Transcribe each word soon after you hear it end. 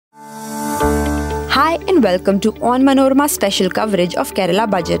Hi and welcome to On Manorama special coverage of Kerala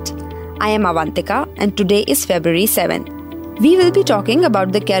Budget. I am Avantika and today is February 7. We will be talking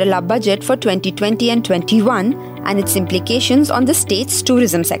about the Kerala Budget for 2020 and 21 and its implications on the state's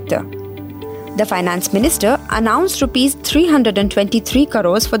tourism sector. The Finance Minister announced Rs 323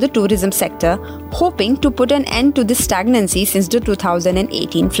 crores for the tourism sector, hoping to put an end to the stagnancy since the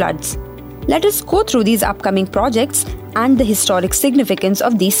 2018 floods. Let us go through these upcoming projects and the historic significance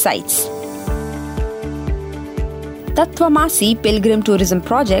of these sites. Tatvamasi Pilgrim Tourism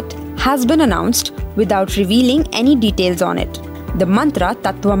Project has been announced without revealing any details on it. The mantra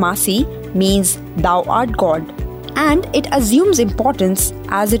Tatvamasi means Thou art God, and it assumes importance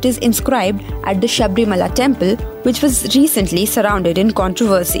as it is inscribed at the Sabrimala temple, which was recently surrounded in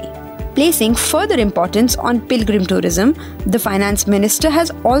controversy. Placing further importance on pilgrim tourism, the Finance Minister has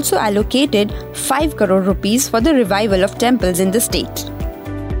also allocated 5 crore rupees for the revival of temples in the state.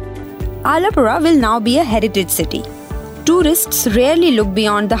 Alappuzha will now be a heritage city. Tourists rarely look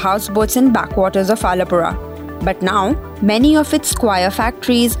beyond the houseboats and backwaters of Alappuzha, but now many of its square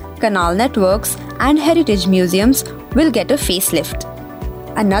factories, canal networks, and heritage museums will get a facelift.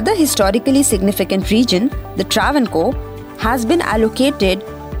 Another historically significant region, the Travancore, has been allocated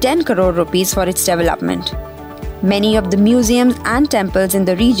 10 crore rupees for its development. Many of the museums and temples in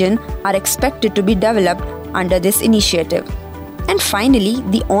the region are expected to be developed under this initiative. And finally,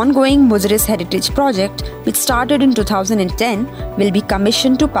 the ongoing Muziris Heritage Project, which started in 2010, will be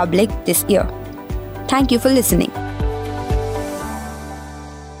commissioned to public this year. Thank you for listening.